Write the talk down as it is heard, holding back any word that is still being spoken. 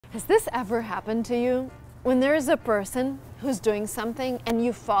Has this ever happened to you? When there is a person who's doing something and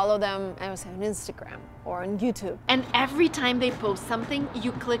you follow them, I would say on Instagram or on YouTube, and every time they post something,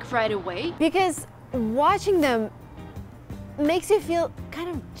 you click right away? Because watching them makes you feel kind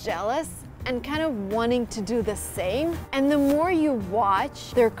of jealous and kind of wanting to do the same. And the more you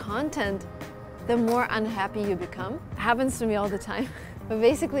watch their content, the more unhappy you become. It happens to me all the time. But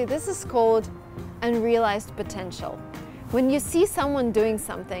basically, this is called unrealized potential. When you see someone doing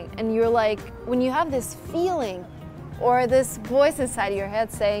something and you're like, when you have this feeling or this voice inside your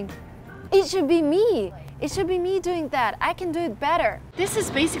head saying, it should be me. It should be me doing that. I can do it better. This is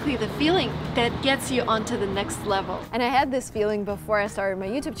basically the feeling that gets you onto the next level. And I had this feeling before I started my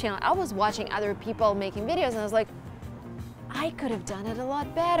YouTube channel. I was watching other people making videos and I was like, I could have done it a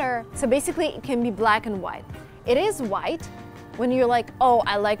lot better. So basically it can be black and white. It is white when you're like, oh,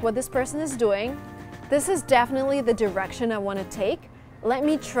 I like what this person is doing. This is definitely the direction I want to take. Let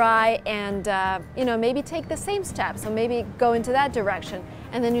me try and maybe take the same steps. So maybe go into that direction.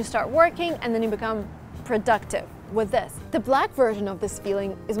 And then you start working and then you become productive with this. The black version of this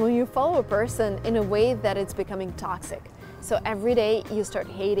feeling is when you follow a person in a way that it's becoming toxic. So every day you start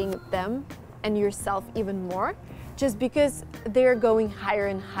hating them and yourself even more, just because they're going higher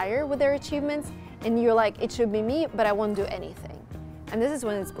and higher with their achievements and you're like, it should be me, but I won't do anything. And this is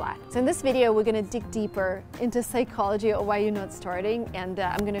when it's black. So in this video, we're gonna dig deeper into psychology of why you're not starting, and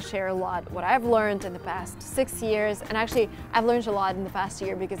I'm gonna share a lot what I've learned in the past 6 years, and actually I've learned a lot in the past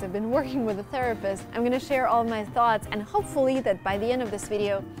year because I've been working with a therapist. I'm gonna share all my thoughts, and hopefully that by the end of this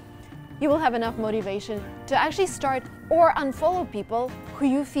video, you will have enough motivation to actually start or unfollow people who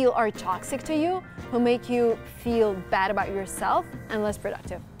you feel are toxic to you, who make you feel bad about yourself and less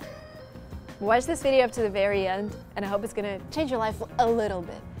productive. Watch this video up to the very end, and I hope it's gonna change your life a little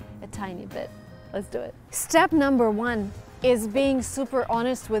bit, a tiny bit. Let's do it. Step number 1 is being super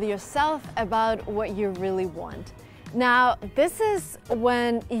honest with yourself about what you really want. Now, this is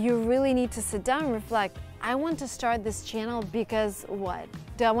when you really need to sit down and reflect. I want to start this channel because what?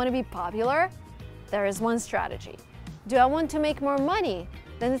 Do I want to be popular? There is one strategy. Do I want to make more money?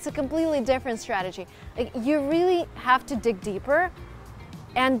 Then it's a completely different strategy. Like, you really have to dig deeper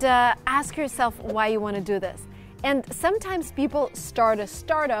and ask yourself why you want to do this. And sometimes people start a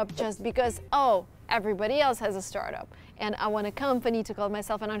startup just because, oh, everybody else has a startup and I want a company to call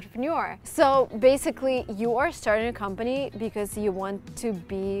myself an entrepreneur. So basically you are starting a company because you want to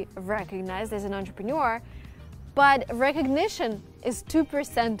be recognized as an entrepreneur, but recognition is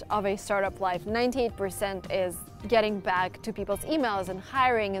 2% of a startup life. 98% is getting back to people's emails and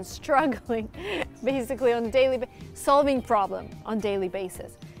hiring and struggling basically on a daily basis, solving problem on daily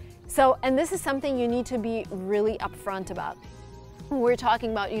basis. So, and this is something you need to be really upfront about. We're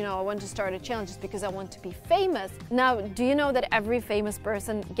talking about, I want to start a channel just because I want to be famous. Now, do you know that every famous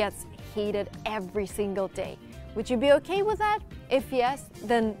person gets hated every single day? Would you be okay with that? If yes,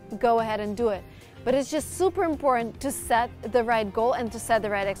 then go ahead and do it. But it's just super important to set the right goal and to set the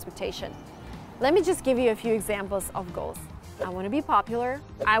right expectation. Let me just give you a few examples of goals. I want to be popular.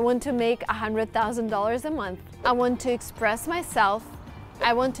 I want to make $100,000 a month. I want to express myself.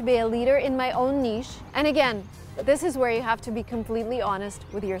 I want to be a leader in my own niche. And again, this is where you have to be completely honest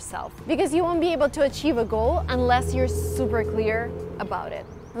with yourself, because you won't be able to achieve a goal unless you're super clear about it.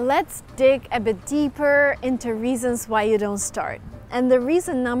 Let's dig a bit deeper into reasons why you don't start. And the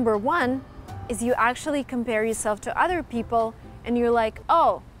reason number 1 is you actually compare yourself to other people and you're like,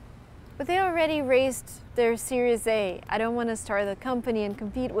 oh, but they already raised their Series A. I don't want to start a company and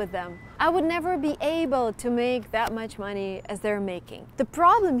compete with them. I would never be able to make that much money as they're making. The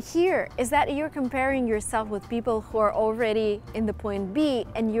problem here is that you're comparing yourself with people who are already in the point B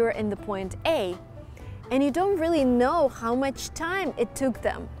and you're in the point A. And you don't really know how much time it took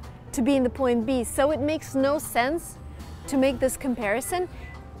them to be in the point B. So it makes no sense to make this comparison.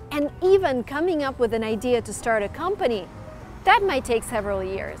 And even coming up with an idea to start a company, that might take several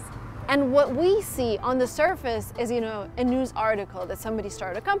years. And what we see on the surface is, a news article that somebody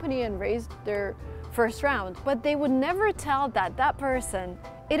started a company and raised their first round. But they would never tell that that person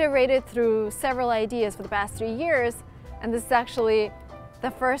iterated through several ideas for the past 3 years. And this is actually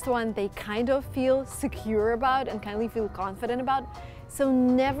the first one they kind of feel secure about and kind of feel confident about. So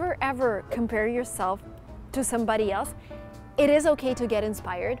never ever compare yourself to somebody else. It is okay to get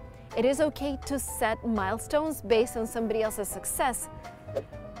inspired. It is okay to set milestones based on somebody else's success.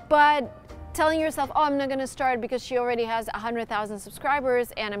 But telling yourself, oh, I'm not going to start because she already has 100,000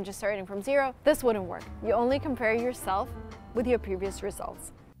 subscribers and I'm just starting from 0, this wouldn't work. You only compare yourself with your previous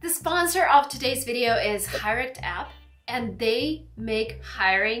results. The sponsor of today's video is Hirect app, and they make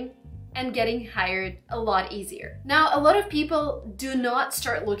hiring and getting hired a lot easier. Now, a lot of people do not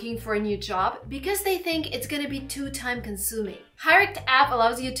start looking for a new job because they think it's gonna be too time consuming. Hirect app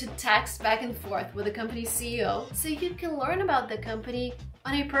allows you to text back and forth with the company's CEO so you can learn about the company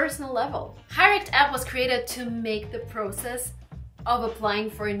on a personal level. Hirect app was created to make the process of applying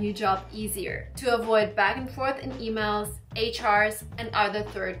for a new job easier, to avoid back and forth in emails, HRs, and other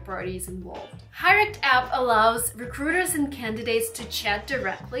third parties involved. Hirect app allows recruiters and candidates to chat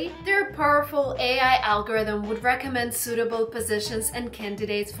directly. Their powerful AI algorithm would recommend suitable positions and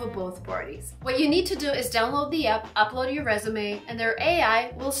candidates for both parties. What you need to do is download the app, upload your resume, and their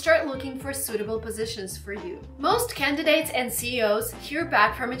AI will start looking for suitable positions for you. Most candidates and CEOs hear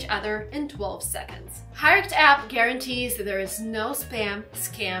back from each other in 12 seconds. Hirect app guarantees that there is no spam,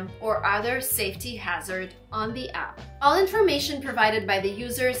 scam, or other safety hazard on the app. All information provided by the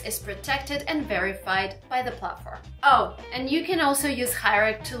users is protected and verified by the platform. Oh, and you can also use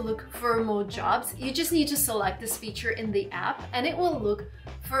Hirect to look for remote jobs. You just need to select this feature in the app and it will look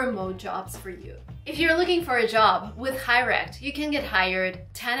for remote jobs for you. If you're looking for a job with Hirect, you can get hired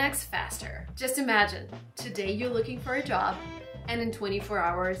 10x faster. Just imagine, today you're looking for a job and in 24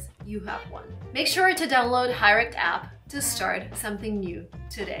 hours you have one. Make sure to download Hirect app to start something new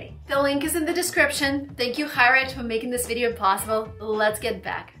today. The link is in the description. Thank you, Hirect, for making this video possible. Let's get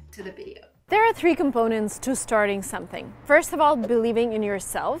back to the video. There are 3 components to starting something. First of all, believing in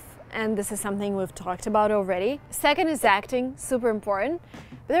yourself, and this is something we've talked about already. Second is acting, super important.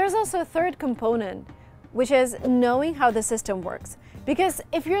 But there's also a third component, which is knowing how the system works. Because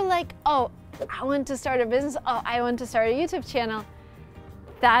if you're like, oh, I want to start a business, oh, I want to start a YouTube channel,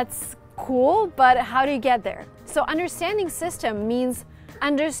 that's cool, but how do you get there? So understanding system means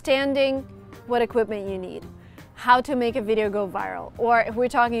understanding what equipment you need, how to make a video go viral, or if we're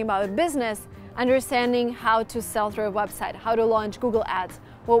talking about a business, understanding how to sell through a website, how to launch Google Ads,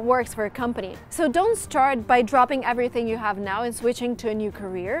 what works for a company. So don't start by dropping everything you have now and switching to a new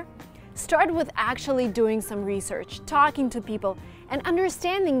career. Start with actually doing some research, talking to people, and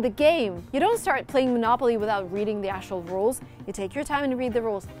understanding the game. You don't start playing Monopoly without reading the actual rules. You take your time and read the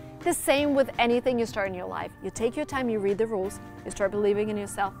rules. The same with anything you start in your life. You take your time, you read the rules, you start believing in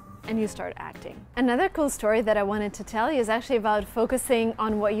yourself, and you start acting. Another cool story that I wanted to tell you is actually about focusing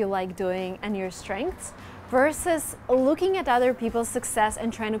on what you like doing and your strengths versus looking at other people's success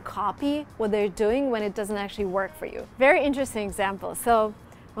and trying to copy what they're doing when it doesn't actually work for you. Very interesting example. So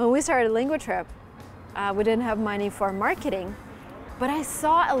when we started LinguaTrip, we didn't have money for marketing, but I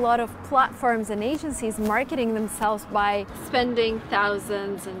saw a lot of platforms and agencies marketing themselves by spending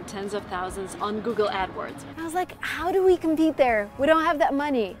thousands and tens of thousands on Google AdWords. And I was like, how do we compete there? We don't have that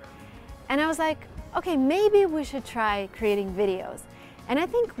money. And I was like, okay, maybe we should try creating videos. And I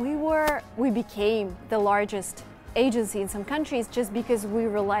think we became the largest agency in some countries just because we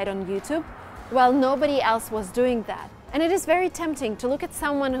relied on YouTube, while nobody else was doing that. And it is very tempting to look at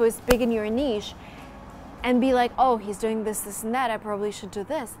someone who is big in your niche and be like, oh, he's doing this, this, and that, I probably should do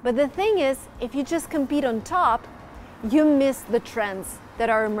this. But the thing is, if you just compete on top, you miss the trends that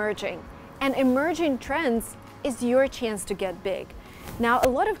are emerging. And emerging trends is your chance to get big. Now, a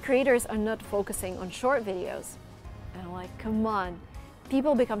lot of creators are not focusing on short videos. And I'm like, come on.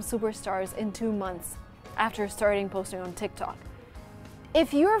 People become superstars in 2 months after starting posting on TikTok.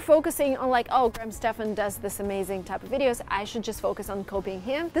 If you're focusing on like, oh, Graham Stephan does this amazing type of videos, I should just focus on copying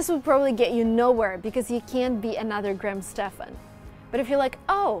him, this would probably get you nowhere because you can't be another Graham Stephan. But if you're like,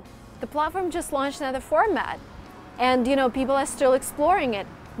 oh, the platform just launched another format and people are still exploring it,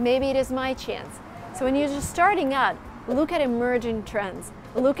 maybe it is my chance. So when you're just starting out, look at emerging trends,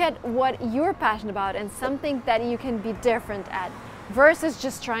 look at what you're passionate about and something that you can be different at versus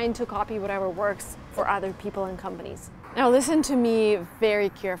just trying to copy whatever works for other people and companies. Now listen to me very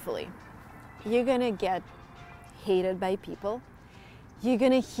carefully. You're gonna get hated by people. You're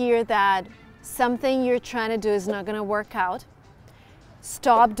gonna hear that something you're trying to do is not gonna work out.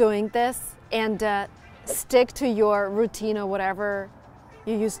 Stop doing this and stick to your routine or whatever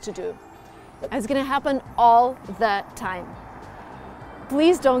you used to do. It's gonna happen all the time.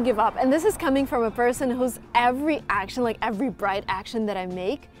 Please don't give up. And this is coming from a person whose every action, like every bright action that I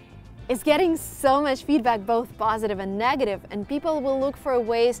make, is getting so much feedback, both positive and negative, and people will look for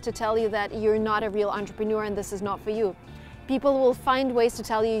ways to tell you that you're not a real entrepreneur and this is not for you. People will find ways to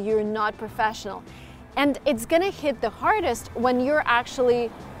tell you you're not professional. And it's gonna hit the hardest when you're actually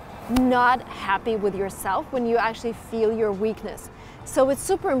not happy with yourself, when you actually feel your weakness. So it's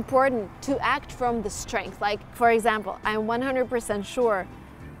super important to act from the strength. Like, for example, I'm 100% sure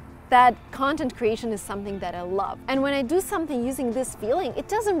that content creation is something that I love. And when I do something using this feeling, it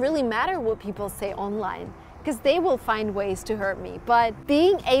doesn't really matter what people say online. because they will find ways to hurt me. But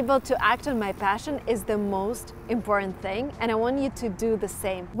being able to act on my passion is the most important thing, and I want you to do the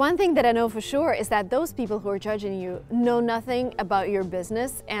same. One thing that I know for sure is that those people who are judging you know nothing about your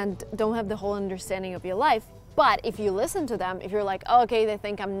business and don't have the whole understanding of your life. But if you listen to them, if you're like, oh, okay, they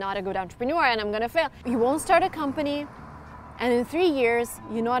think I'm not a good entrepreneur and I'm gonna fail, you won't start a company, and in 3 years,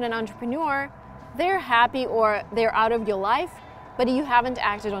 you're not an entrepreneur, they're happy or they're out of your life, but you haven't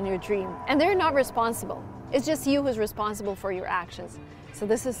acted on your dream. And they're not responsible. It's just you who's responsible for your actions. So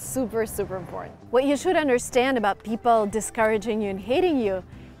this is super, super important. What you should understand about people discouraging you and hating you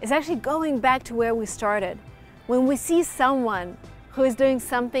is actually going back to where we started. When we see someone who is doing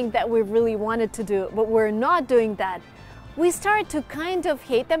something that we really wanted to do, but we're not doing that, we start to kind of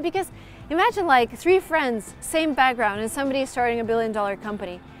hate them, because imagine like 3 friends, same background, and somebody is starting a billion-dollar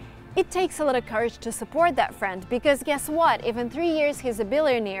company. It takes a lot of courage to support that friend, because guess what? If in 3 years he's a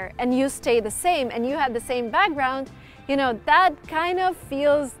billionaire and you stay the same and you had the same background, you know, that kind of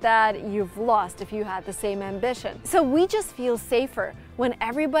feels that you've lost if you had the same ambition. So we just feel safer when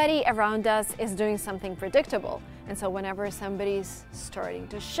everybody around us is doing something predictable. And so whenever somebody's starting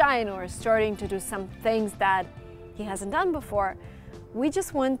to shine or starting to do some things that he hasn't done before, we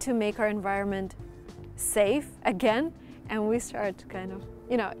just want to make our environment safe again, and we start to kind of,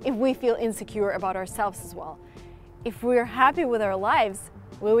 you know, if we feel insecure about ourselves as well. If we're happy with our lives,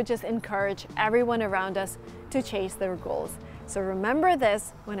 we would just encourage everyone around us to chase their goals. So remember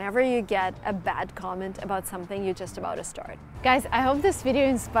this whenever you get a bad comment about something you're just about to start. Guys, I hope this video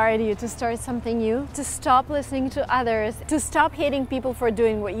inspired you to start something new, to stop listening to others, to stop hating people for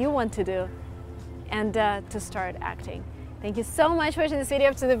doing what you want to do, and to start acting. Thank you so much for watching this video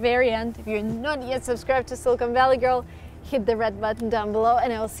up to the very end. If you're not yet subscribed to Silicon Valley Girl, hit the red button down below,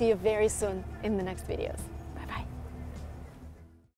 and I will see you very soon in the next videos.